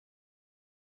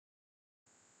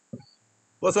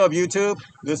What's up, YouTube?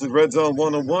 This is Red Zone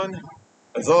 101.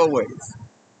 As always,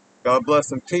 God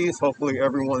bless and peace. Hopefully,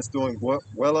 everyone's doing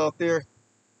well out there.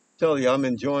 Tell you, I'm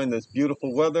enjoying this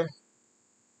beautiful weather.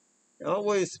 It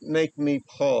always make me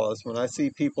pause when I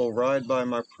see people ride by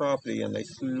my property and they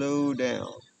slow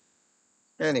down.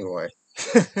 Anyway,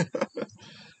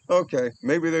 okay,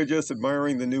 maybe they're just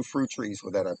admiring the new fruit trees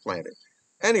that I planted.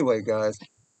 Anyway, guys,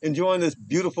 enjoying this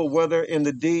beautiful weather in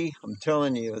the D. I'm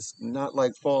telling you, it's not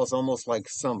like fall, it's almost like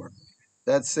summer.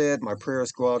 That said, my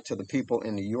prayers go out to the people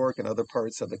in New York and other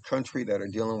parts of the country that are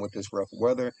dealing with this rough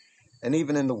weather, and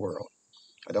even in the world.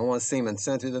 I don't want to seem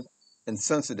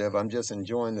insensitive. I'm just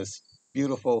enjoying this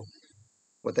beautiful,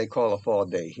 what they call a fall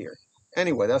day here.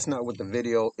 Anyway, that's not what the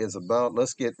video is about.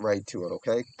 Let's get right to it,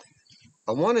 okay?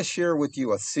 I want to share with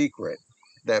you a secret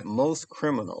that most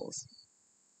criminals,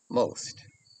 most,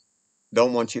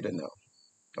 don't want you to know,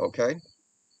 okay?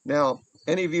 Now,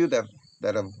 any of you that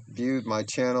have viewed my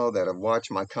channel, that have watched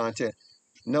my content,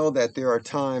 know that there are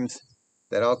times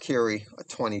that I'll carry a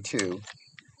 22.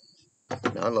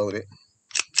 Now load it.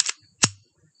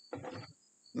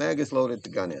 Mag is loaded, the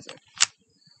gun isn't.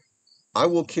 I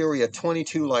will carry a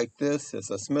 22 like this. It's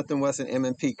a Smith & Wesson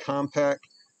M&P Compact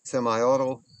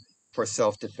Semi-Auto for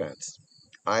self-defense.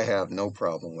 I have no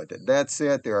problem with it. That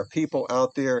said, there are people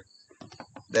out there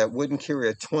that wouldn't carry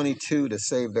a 22 to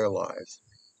save their lives.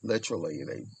 Literally,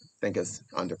 they think it's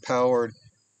underpowered,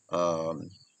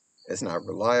 it's not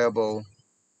reliable,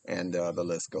 and the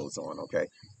list goes on, okay?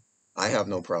 I have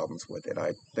no problems with it.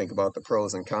 I think about the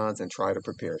pros and cons and try to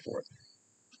prepare for it.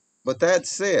 But that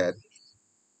said,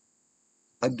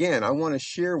 again, I want to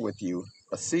share with you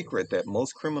a secret that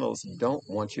most criminals don't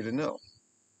want you to know.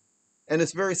 And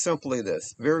it's very simply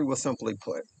this, very well simply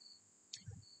put.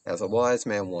 As a wise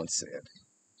man once said,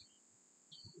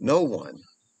 no one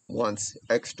wants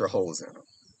extra holes in them.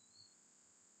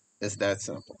 It's that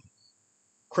simple.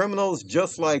 Criminals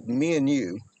just like me and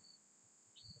you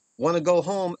want to go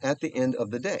home at the end of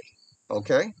the day,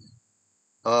 okay?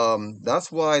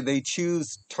 That's why they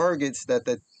choose targets that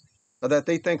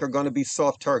they think are going to be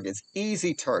soft targets,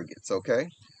 easy targets, okay?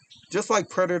 Just like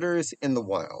predators in the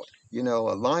wild. You know,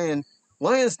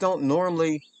 lions don't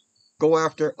normally go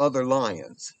after other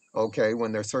lions, okay,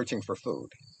 when they're searching for food.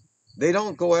 They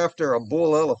don't go after a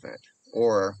bull elephant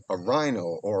or a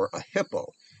rhino or a hippo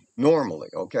normally,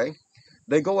 okay?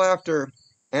 They go after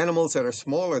animals that are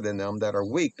smaller than them, that are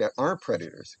weak, that aren't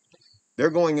predators. They're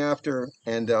going after,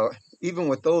 and even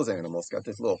with those animals, got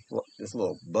this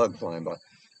little bug flying by.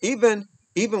 Even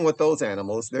with those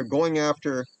animals, they're going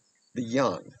after the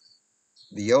young,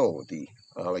 the old,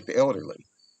 like the elderly,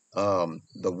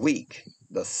 the weak,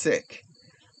 the sick.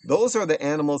 Those are the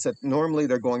animals that normally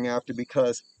they're going after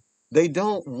because they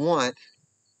don't want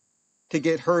to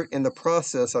get hurt in the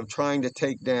process of trying to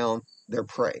take down their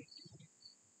prey.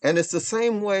 And it's the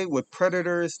same way with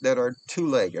predators that are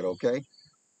two-legged, okay?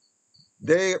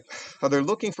 They're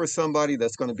looking for somebody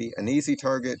that's going to be an easy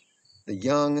target, the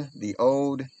young, the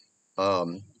old,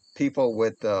 people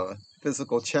with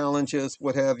physical challenges,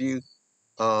 what have you,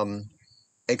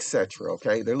 etc.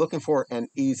 Okay, they're looking for an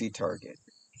easy target.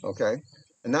 Okay,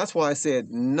 and that's why I said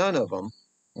none of them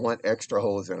want extra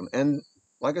holes in them. And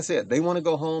like I said, they want to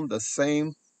go home the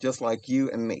same, just like you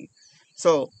and me.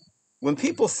 So when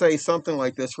people say something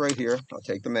like this right here, I'll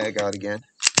take the mag out again.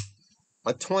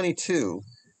 A 22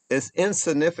 is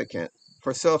insignificant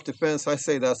for self-defense. I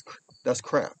say that's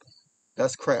crap.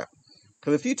 That's crap.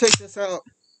 Because if you take this out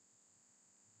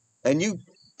and you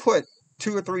put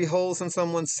 2 or 3 holes in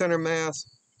someone's center mass,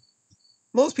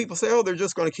 most people say, oh, they're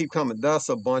just going to keep coming. That's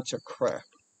a bunch of crap.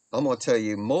 I'm going to tell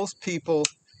you, most people,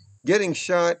 getting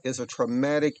shot is a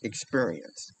traumatic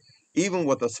experience, even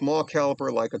with a small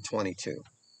caliber like a 22.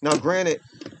 Now, granted,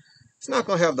 it's not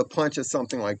going to have the punch of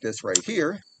something like this right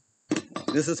here.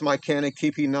 This is my Canik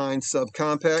TP9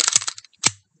 subcompact,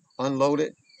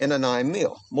 unloaded in a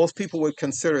 9mm. Most people would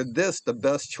consider this the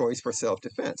best choice for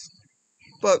self-defense.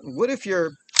 But what if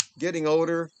you're getting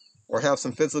older or have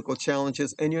some physical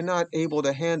challenges and you're not able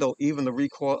to handle even the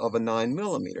recoil of a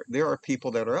 9mm? There are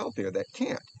people that are out there that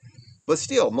can't. But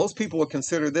still, most people would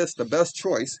consider this the best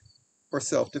choice for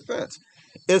self-defense.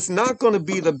 It's not going to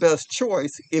be the best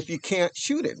choice if you can't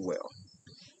shoot it well.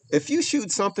 If you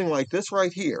shoot something like this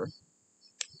right here,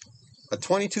 a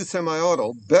 22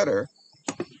 semi-auto, better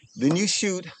than you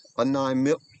shoot a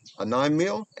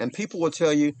 9mm, and people will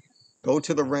tell you, go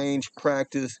to the range,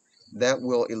 practice, that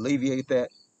will alleviate that.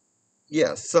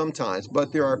 Yes, sometimes,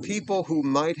 but there are people who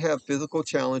might have physical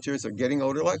challenges or getting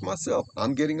older, like myself.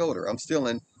 I'm getting older. I'm still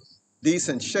in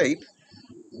decent shape,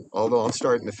 although I'm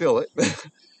starting to feel it.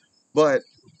 But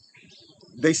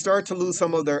they start to lose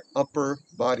some of their upper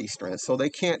body strength. So they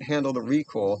can't handle the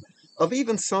recoil of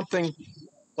even something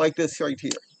like this right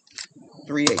here,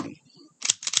 380.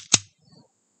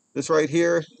 This right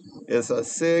here is a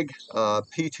SIG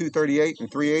P238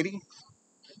 and 380.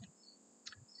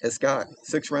 It's got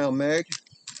 6-round mag.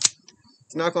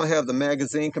 It's not going to have the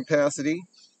magazine capacity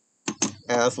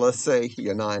as, let's say,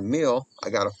 your 9mm. I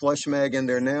got a flush mag in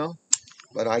there now,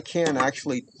 but I can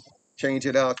actually change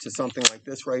it out to something like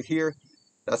this right here.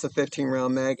 That's a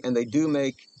 15-round mag, and they do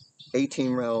make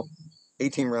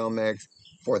 18-round mags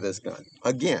for this gun.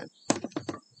 Again,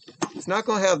 it's not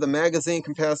going to have the magazine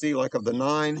capacity like of the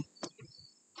 9,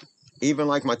 even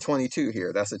like my 22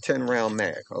 here. That's a 10-round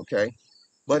mag, okay?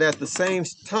 But at the same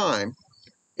time,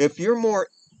 if you're more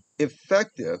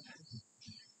effective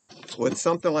with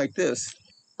something like this,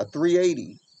 a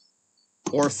 380,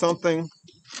 or something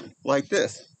like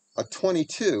this, a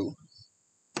 22,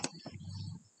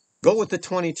 go with the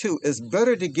 22. It's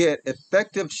better to get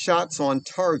effective shots on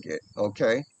target,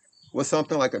 okay, with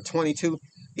something like a 22,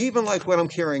 even like what I'm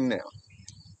carrying now.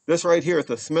 This right here is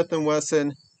the Smith &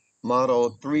 Wesson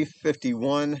Model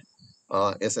 351.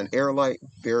 It's an air light,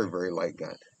 very, very light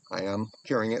gun. I am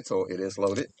carrying it, so it is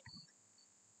loaded.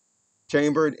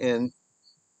 Chambered in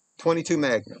 22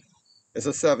 Magnum. It's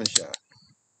a 7-shot,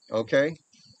 okay?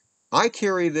 I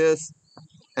carry this,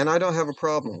 and I don't have a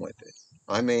problem with it.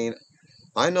 I mean,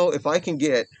 I know if I can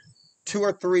get 2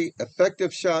 or 3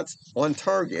 effective shots on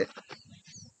target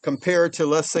compared to,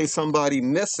 let's say, somebody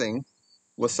missing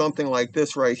with something like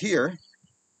this right here,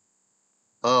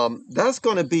 that's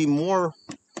going to be more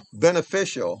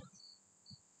beneficial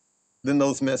than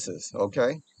those misses,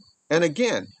 okay? And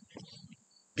again,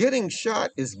 getting shot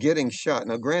is getting shot.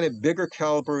 Now, granted, bigger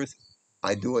calibers,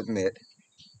 I do admit,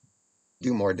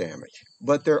 do more damage.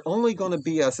 But they're only going to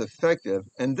be as effective.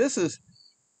 And this is,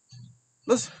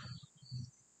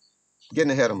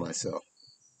 getting ahead of myself.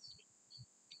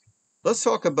 Let's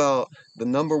talk about the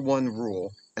 #1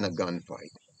 rule in a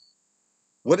gunfight.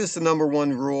 What is the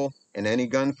 #1 rule in any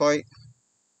gunfight?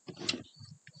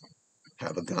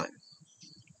 Have a gun.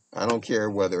 I don't care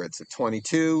whether it's a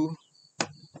 22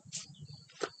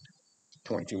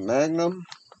 Magnum,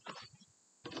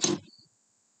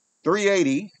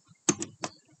 380,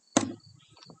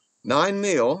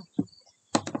 9mm,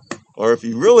 or if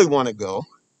you really want to go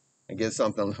and get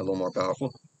something a little more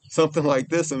powerful, something like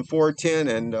this in 410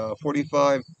 and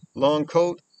 45 long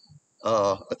coat,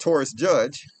 a Taurus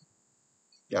Judge.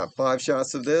 Got 5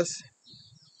 shots of this.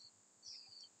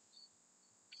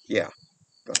 Yeah,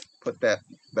 gonna put that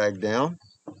back down.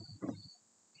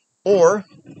 Or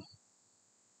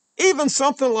even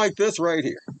something like this right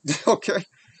here. Okay,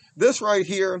 this right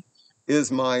here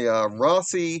is my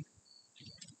Rossi.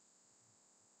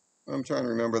 I'm trying to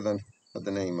remember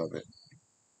the name of it.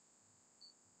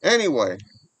 Anyway,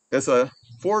 it's a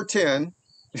 410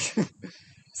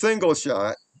 single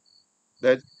shot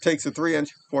that takes a 3-inch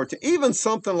 410. Even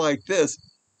something like this.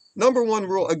 #1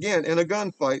 rule, again, in a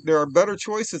gunfight, there are better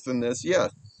choices than this,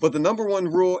 yes. But the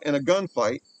 #1 rule in a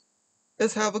gunfight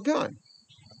is have a gun. I'm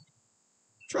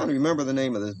trying to remember the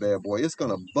name of this bad boy. It's going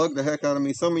to bug the heck out of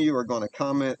me. Some of you are going to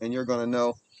comment and you're going to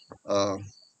know.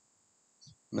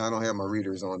 Now I don't have my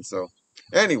readers on, so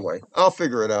anyway, I'll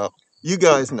figure it out. You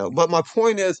guys know. But my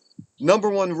point is,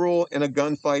 #1 rule in a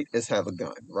gunfight is have a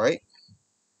gun, right?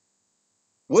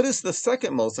 What is the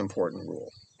second most important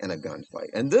rule in a gunfight?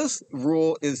 And this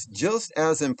rule is just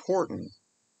as important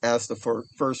as the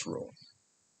first rule.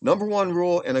 #1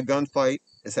 rule in a gunfight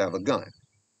is have a gun.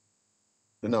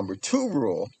 The #2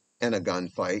 rule in a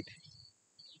gunfight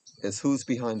is who's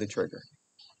behind the trigger.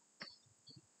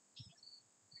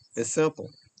 It's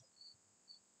simple.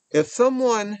 If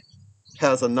someone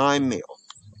has a 9mm,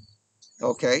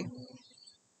 okay,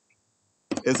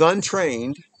 is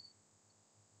untrained,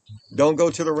 don't go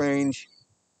to the range,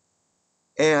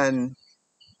 and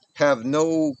have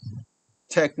no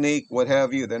technique, what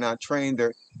have you, they're not trained,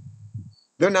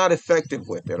 they're not effective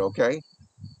with it, okay?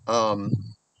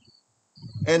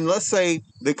 And let's say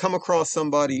they come across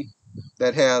somebody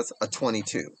that has a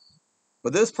 22.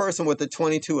 But this person with the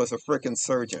 22 is a freaking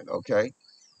surgeon, okay?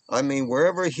 I mean,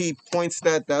 wherever he points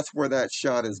that, that's where that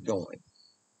shot is going.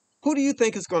 Who do you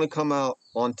think is going to come out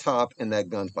on top in that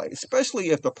gunfight? Especially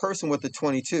if the person with the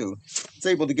 22 is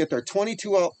able to get their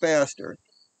 22 out faster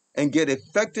and get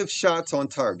effective shots on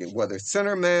target, whether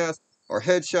center mass or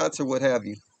headshots or what have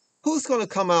you. Who's going to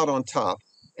come out on top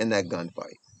in that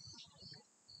gunfight?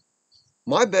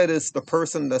 My bet is the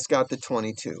person that's got the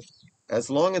 22. As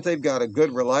long as they've got a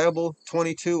good, reliable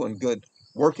 22 and good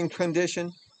working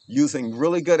condition, using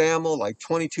really good ammo like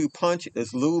 22 punch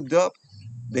is lubed up,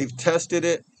 they've tested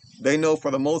it, they know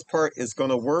for the most part it's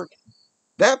going to work,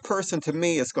 that person to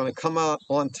me is going to come out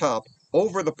on top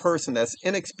over the person that's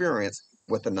inexperienced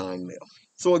with the 9mm.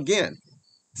 So again,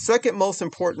 second most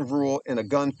important rule in a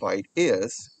gunfight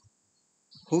is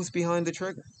who's behind the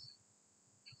trigger.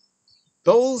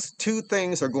 Those two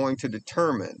things are going to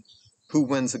determine who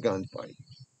wins a gunfight.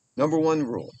 Number one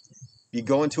rule, you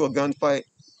go into a gunfight,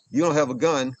 you don't have a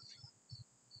gun,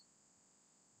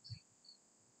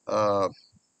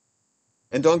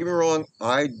 and don't get me wrong,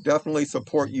 I definitely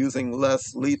support using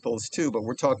less lethals too, but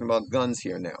we're talking about guns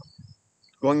here now.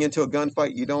 Going into a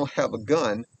gunfight, you don't have a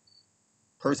gun,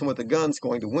 person with a gun's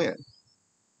going to win.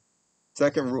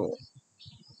 Second rule,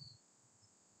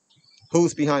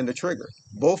 who's behind the trigger?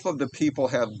 Both of the people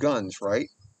have guns, right?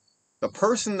 The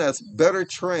person that's better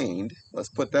trained, let's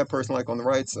put that person like on the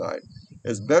right side,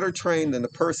 is better trained than the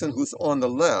person who's on the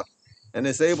left and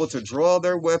is able to draw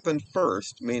their weapon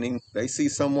first, meaning they see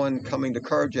someone coming to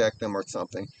carjack them or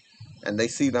something, and they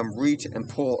see them reach and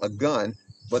pull a gun,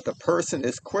 but the person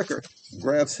is quicker,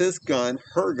 grabs his gun,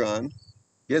 her gun,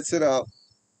 gets it out,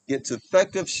 gets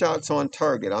effective shots on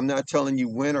target. I'm not telling you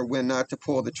when or when not to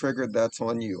pull the trigger, that's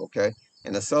on you, okay?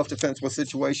 In a self-defense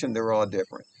situation, they're all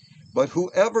different. But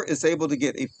whoever is able to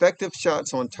get effective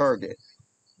shots on target,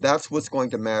 that's what's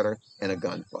going to matter in a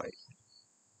gunfight.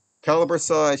 Caliber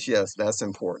size, yes, that's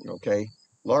important, okay?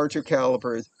 Larger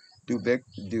calibers do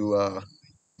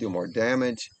more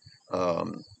damage.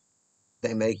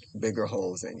 They make bigger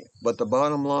holes in you. But the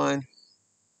bottom line,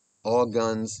 all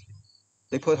guns,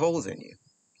 they put holes in you.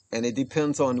 And it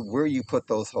depends on where you put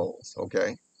those holes,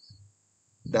 okay?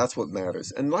 That's what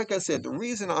matters. And like I said, the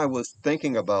reason I was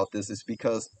thinking about this is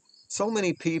because so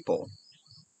many people,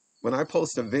 when I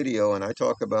post a video and I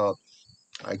talk about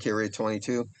I carry a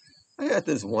 22, I had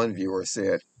this one viewer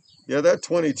said, yeah, that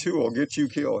 22 will get you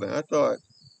killed. And I thought,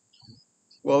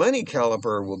 well, any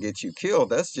caliber will get you killed.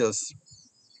 That's just,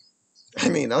 I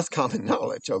mean, that's common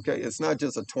knowledge, okay? It's not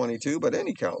just a 22, but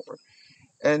any caliber.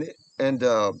 And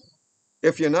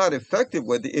if you're not effective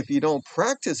with it, if you don't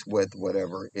practice with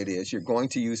whatever it is you're going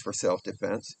to use for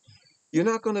self-defense, you're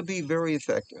not going to be very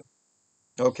effective,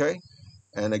 okay?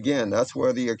 And again, that's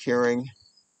whether you're carrying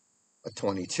a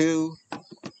 22,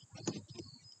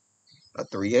 a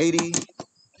 380,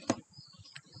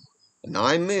 a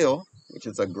 9mm, which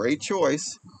is a great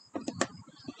choice,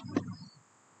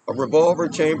 a revolver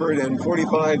chambered in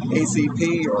 45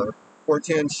 ACP or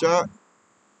 410 shot,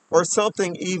 or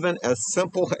something even as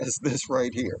simple as this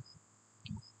right here.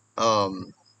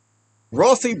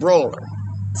 Rossi Brawler.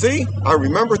 See, I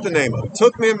remembered the name of it.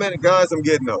 Took me a minute, guys, I'm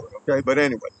getting old, okay? But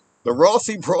anyway, the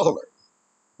Rossi Brawler,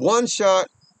 one shot,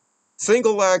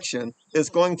 single action, is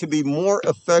going to be more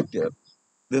effective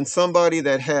than somebody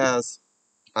that has,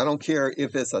 I don't care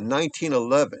if it's a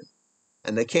 1911,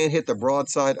 and they can't hit the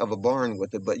broadside of a barn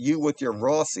with it, but you with your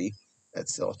Rossi at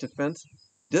self-defense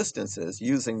distances,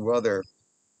 using whether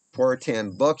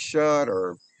 410 buckshot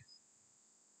or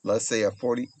let's say a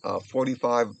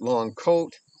 45 long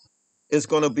Colt, is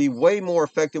going to be way more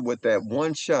effective with that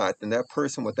one shot than that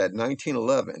person with that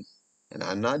 1911. And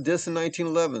I'm not dissing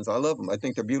 1911s. I love them. I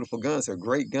think they're beautiful guns. They're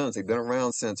great guns. They've been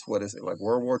around since, what is it, like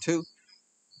World War II?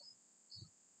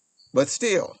 But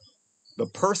still, the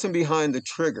person behind the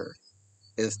trigger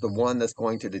is the one that's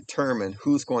going to determine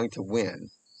who's going to win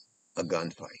a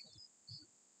gunfight.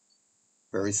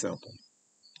 Very simple.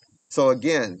 So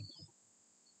again,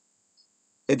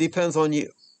 it depends on you,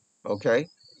 okay?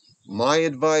 My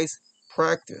advice,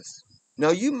 practice.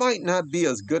 Now, you might not be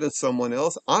as good as someone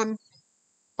else. I'm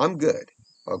good,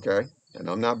 okay? And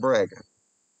I'm not bragging.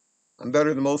 I'm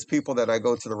better than most people that I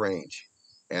go to the range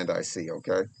and I see,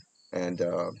 okay? And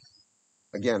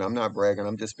again, I'm not bragging.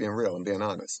 I'm just being real. I'm being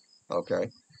honest, okay?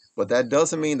 But that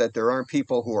doesn't mean that there aren't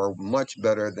people who are much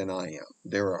better than I am.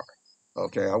 There are,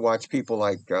 okay? I watch people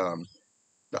like the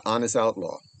Honest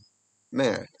Outlaw.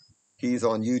 Man, he's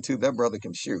on YouTube. That brother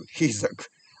can shoot.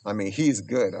 I mean, he's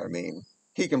good. I mean,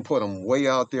 he can put them way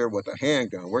out there with a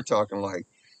handgun. We're talking like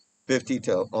 50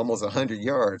 to almost 100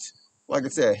 yards. Like I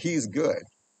said, he's good.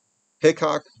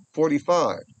 Hickok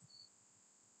 45.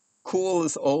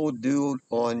 Coolest old dude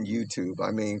on YouTube.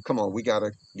 I mean, come on, we got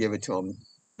to give it to him.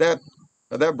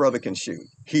 That brother can shoot.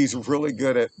 He's really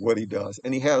good at what he does.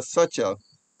 And he has such a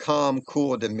calm,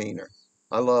 cool demeanor.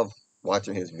 I love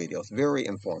watching his videos. Very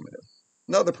informative.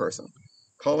 Another person,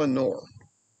 Colin Noor.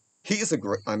 He's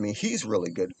he's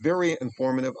really good. Very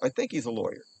informative. I think he's a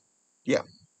lawyer. Yeah.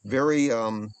 Very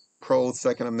pro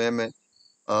Second Amendment.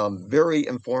 Very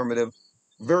informative.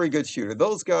 Very good shooter.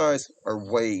 Those guys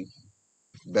are way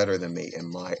better than me,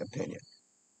 in my opinion.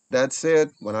 That said,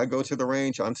 when I go to the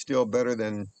range, I'm still better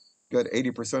than good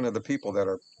 80% of the people that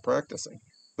are practicing.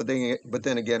 But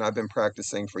then again, I've been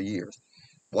practicing for years.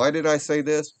 Why did I say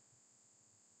this?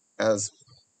 As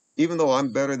even though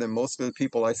I'm better than most of the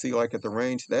people I see like at the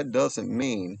range, that doesn't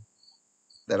mean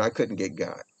that I couldn't get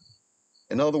God.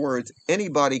 In other words,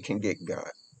 anybody can get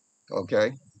God.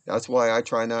 Okay? That's why I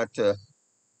try not to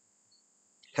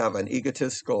have an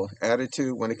egotistical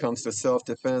attitude when it comes to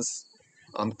self-defense.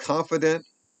 I'm confident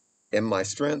in my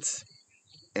strengths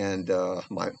and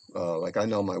my like I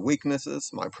know my weaknesses,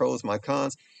 my pros, my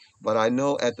cons, but I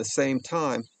know at the same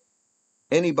time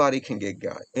anybody can get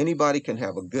God. Anybody can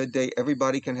have a good day.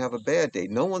 Everybody can have a bad day.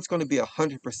 No one's going to be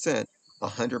 100%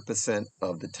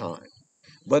 of the time.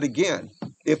 But again,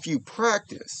 if you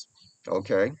practice,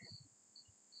 okay,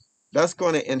 that's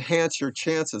going to enhance your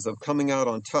chances of coming out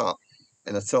on top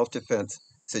in a self-defense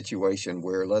situation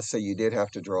where, let's say, you did have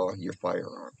to draw your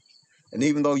firearm. And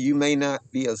even though you may not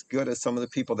be as good as some of the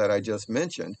people that I just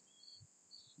mentioned,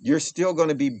 you're still going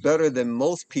to be better than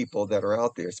most people that are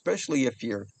out there, especially if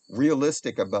you're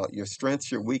realistic about your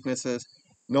strengths, your weaknesses,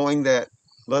 knowing that,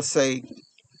 let's say,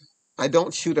 I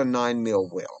don't shoot a 9mm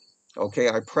well. Okay,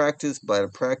 I practice, but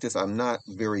at practice, I'm not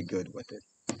very good with it.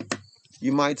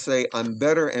 You might say I'm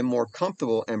better and more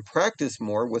comfortable and practice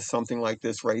more with something like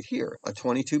this right here, a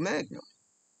 22 Magnum.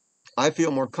 I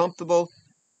feel more comfortable.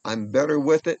 I'm better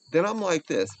with it. Then I'm like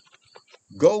this.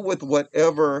 Go with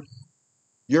whatever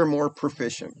you're more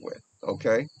proficient with,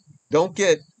 okay? Don't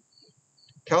get,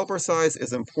 caliber size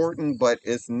is important, but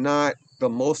it's not the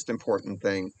most important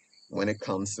thing when it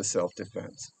comes to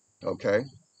self-defense, okay?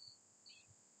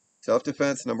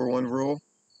 Self-defense, number one rule,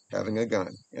 having a gun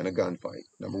in a gunfight.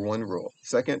 Number one rule.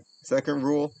 Second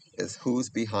rule is who's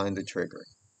behind the trigger.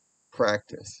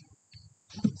 Practice.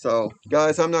 So,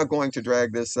 guys, I'm not going to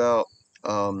drag this out.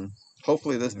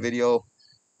 Hopefully this video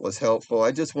was helpful.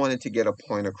 I just wanted to get a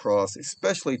point across,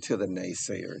 especially to the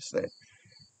naysayers that,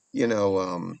 you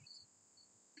know,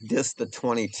 diss the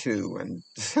 22 and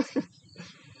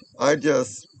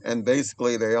and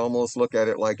basically they almost look at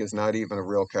it like it's not even a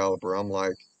real caliber. I'm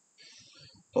like,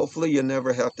 hopefully you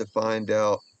never have to find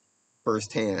out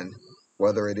firsthand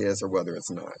whether it is or whether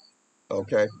it's not.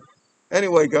 Okay.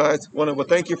 Anyway, guys, want to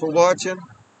thank you for watching.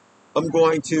 I'm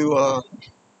going to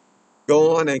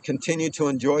go on and continue to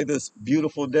enjoy this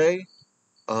beautiful day.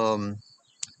 Um,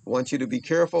 want you to be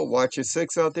careful. Watch your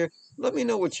six out there. Let me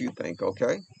know what you think,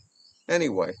 okay?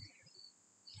 Anyway,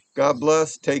 God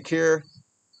bless. Take care.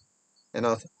 And,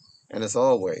 and as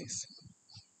always,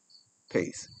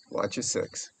 peace. Watch your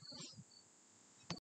six.